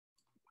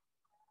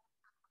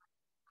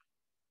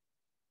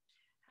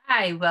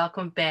Hi,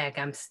 welcome back.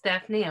 I'm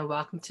Stephanie, and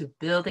welcome to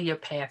Building Your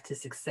Path to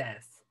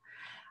Success.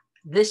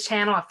 This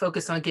channel, I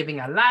focus on giving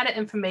a lot of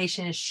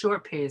information in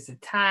short periods of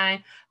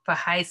time for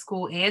high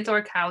school and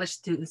or college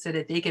students so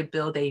that they can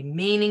build a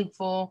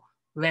meaningful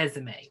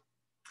resume.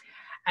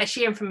 I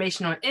share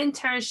information on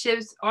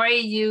internships,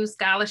 REU,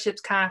 scholarships,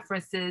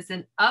 conferences,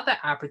 and other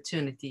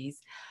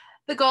opportunities.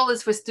 The goal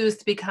is for students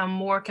to become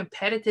more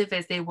competitive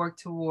as they work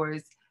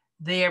towards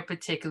their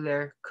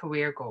particular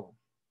career goal.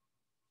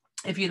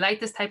 If you like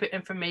this type of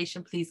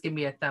information, please give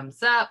me a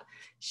thumbs up,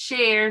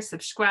 share,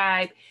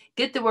 subscribe,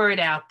 get the word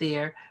out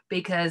there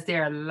because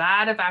there are a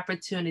lot of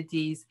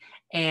opportunities.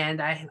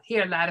 And I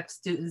hear a lot of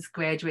students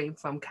graduating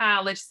from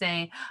college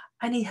saying,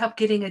 I need help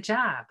getting a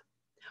job.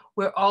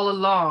 Where all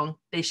along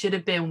they should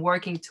have been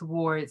working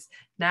towards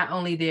not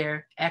only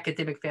their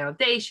academic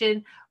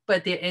foundation,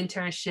 but their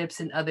internships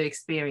and other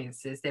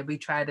experiences that we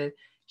try to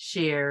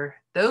share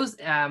those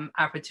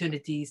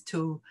opportunities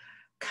to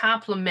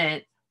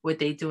complement what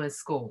they do in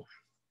school.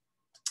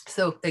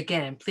 So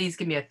again, please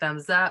give me a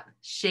thumbs up,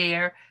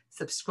 share,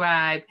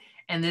 subscribe,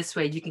 and this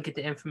way you can get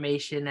the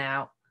information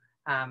out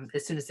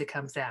as soon as it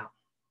comes out.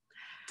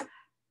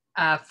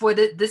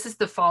 This is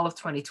the fall of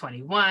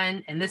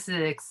 2021, and this is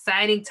an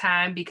exciting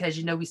time because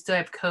we still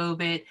have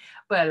COVID,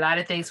 but a lot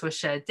of things were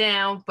shut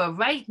down. But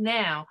right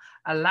now,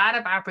 a lot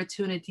of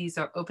opportunities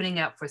are opening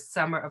up for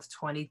summer of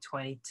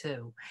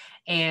 2022,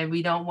 and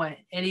we don't want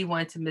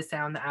anyone to miss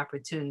out on the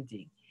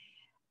opportunity.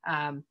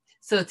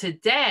 So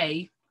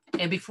today,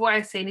 and before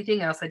I say anything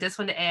else, I just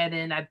want to add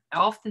in, I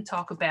often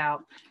talk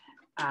about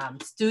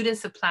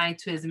students applying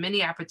to as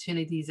many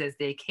opportunities as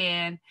they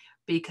can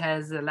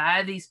because a lot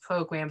of these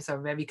programs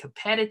are very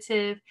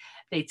competitive.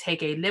 They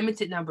take a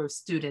limited number of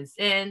students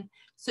in.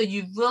 So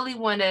you really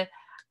want to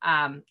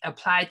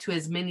apply to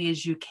as many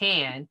as you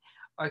can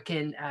or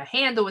can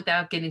handle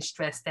without getting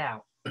stressed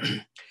out.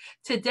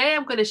 Today,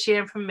 I'm going to share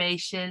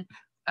information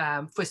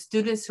for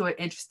students who are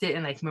interested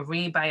in like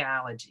marine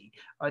biology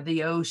or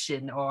the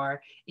ocean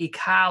or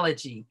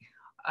ecology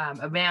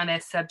around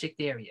that subject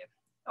area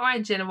or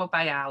in general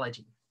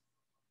biology.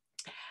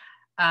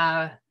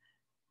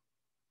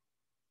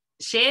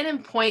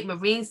 Shannon Point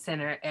Marine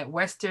Center at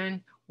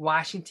Western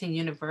Washington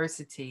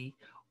University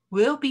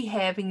will be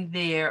having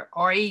their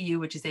REU,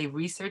 which is a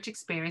research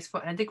experience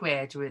for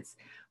undergraduates,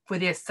 for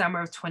their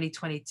summer of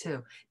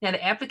 2022. Now,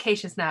 the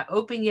application is not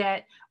open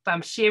yet, but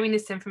I'm sharing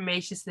this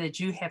information so that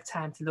you have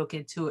time to look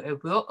into it.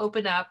 It will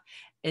open up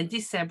in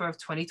December of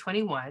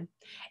 2021,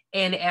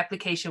 and the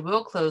application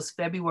will close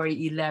February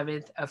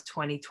 11th of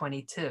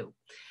 2022.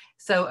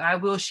 So I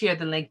will share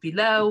the link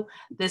below.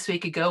 This way you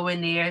could go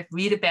in there,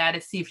 read about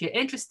it, see if you're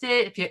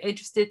interested. If you're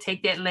interested,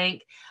 take that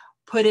link,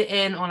 put it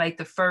in on like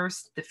the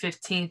 1st, the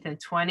 15th, and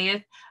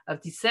 20th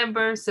of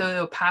December. So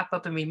it'll pop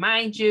up and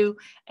remind you,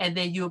 and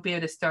then you'll be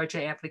able to start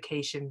your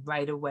application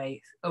right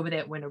away over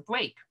that winter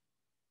break.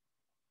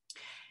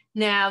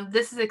 Now,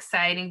 this is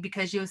exciting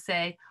because you'll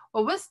say,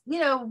 well,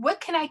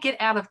 what can I get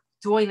out of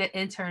doing an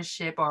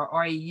internship or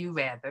REU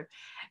rather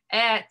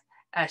at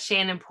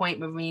Shannon Point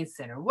Marine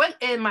Center? What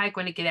am I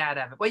going to get out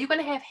of it? Well, you're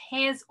going to have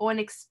hands-on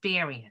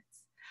experience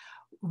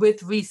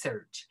with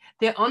research.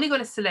 They're only going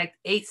to select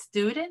 8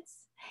 students.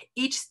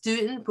 Each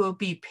student will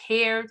be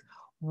paired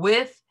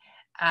with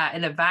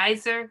an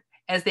advisor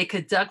as they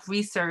conduct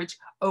research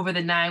over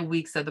the 9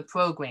 weeks of the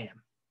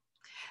program.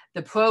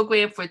 The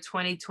program for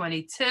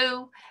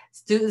 2022,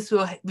 students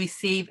will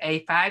receive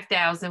a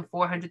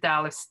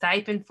 $5,400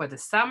 stipend for the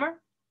summer.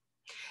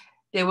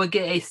 They will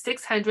get a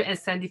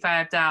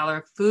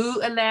 $675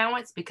 food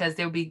allowance because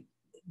there'll be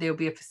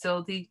a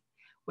facility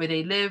where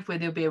they live where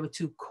they'll be able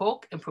to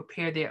cook and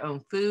prepare their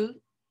own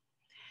food.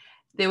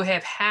 They will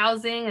have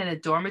housing and a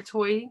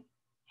dormitory,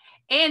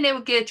 and they will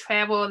get a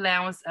travel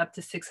allowance up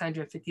to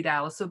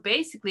 $650. So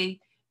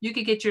basically, you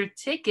could get your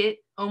ticket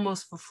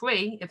almost for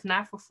free, if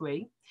not for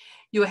free.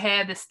 You'll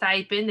have the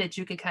stipend that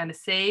you can kind of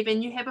save,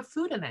 and you have a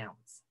food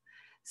allowance.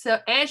 So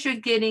as you're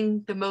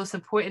getting the most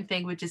important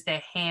thing, which is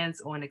that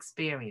hands-on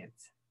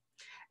experience.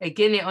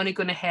 Again, they're only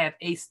going to have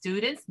 8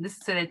 students. This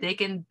is so that they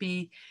can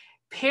be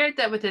paired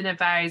up with an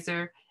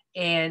advisor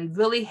and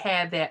really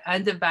have that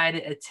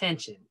undivided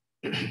attention,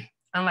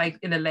 unlike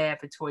in a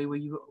laboratory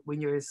when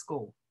you're in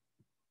school.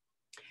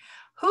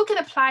 Who can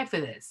apply for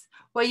this?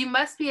 Well, you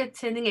must be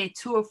attending a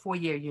 2 or 4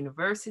 year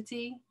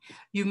university.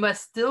 You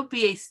must still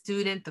be a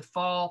student the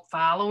fall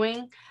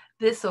following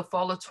this, so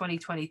fall of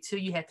 2022,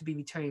 you have to be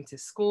returning to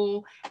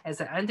school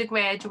as an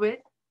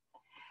undergraduate.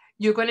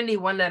 You're going to need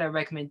 1 letter of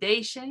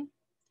recommendation.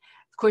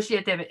 Of course, you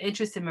have to have an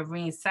interest in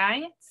marine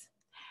science.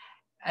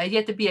 You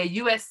have to be a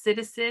U.S.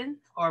 citizen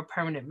or a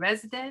permanent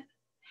resident.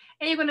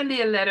 And you're going to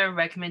need a letter of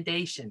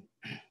recommendation.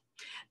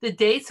 The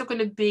dates are going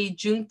to be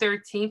June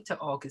 13th to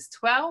August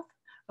 12th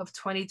of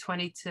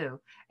 2022.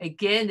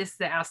 Again, this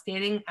is an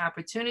outstanding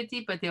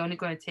opportunity, but they're only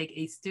going to take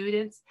 8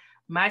 students.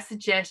 My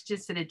suggestion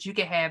so that you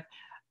can have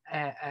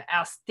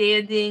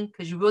outstanding,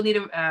 because you will need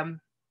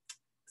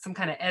some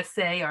kind of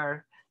essay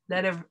or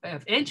letter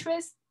of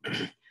interest.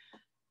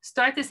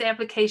 Start this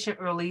application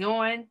early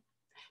on.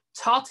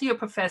 Talk to your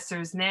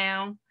professors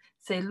now.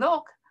 say,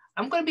 look,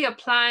 I'm going to be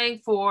applying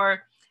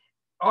for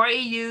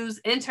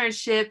REUs,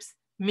 internships,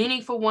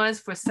 meaningful ones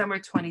for summer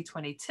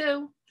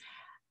 2022.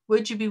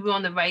 Would you be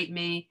willing to write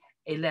me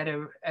a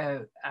letter,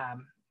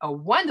 a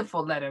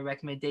wonderful letter of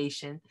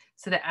recommendation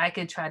so that I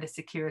can try to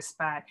secure a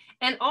spot?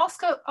 And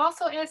also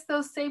ask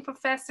those same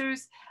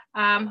professors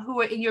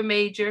who are in your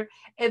major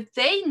if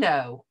they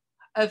know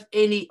of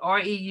any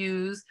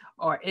REUs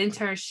or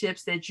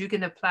internships that you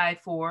can apply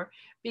for,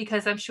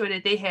 because I'm sure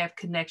that they have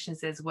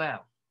connections as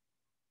well.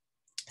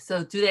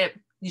 So do that.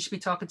 You should be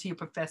talking to your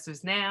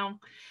professors now.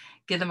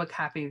 Give them a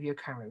copy of your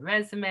current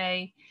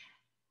resume.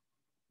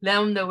 Let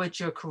them know what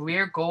your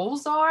career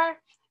goals are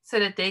so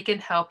that they can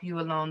help you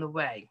along the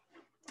way.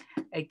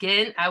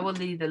 Again, I will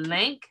leave the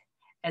link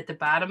at the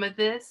bottom of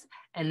this,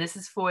 and this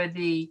is for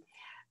the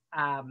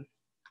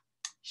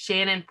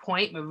Shannon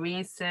Point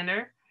Marine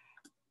Center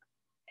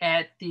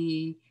at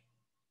the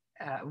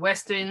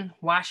Western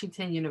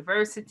Washington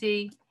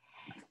University.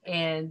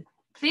 And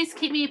please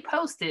keep me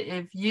posted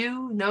if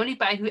you know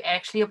anybody who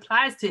actually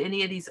applies to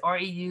any of these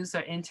REUs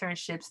or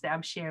internships that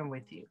I'm sharing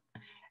with you.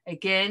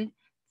 Again,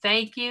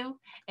 thank you,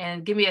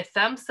 and give me a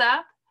thumbs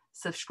up,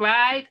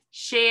 subscribe,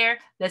 share.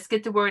 Let's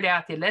get the word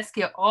out there. Let's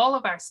get all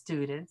of our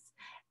students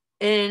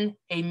in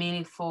a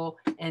meaningful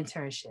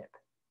internship.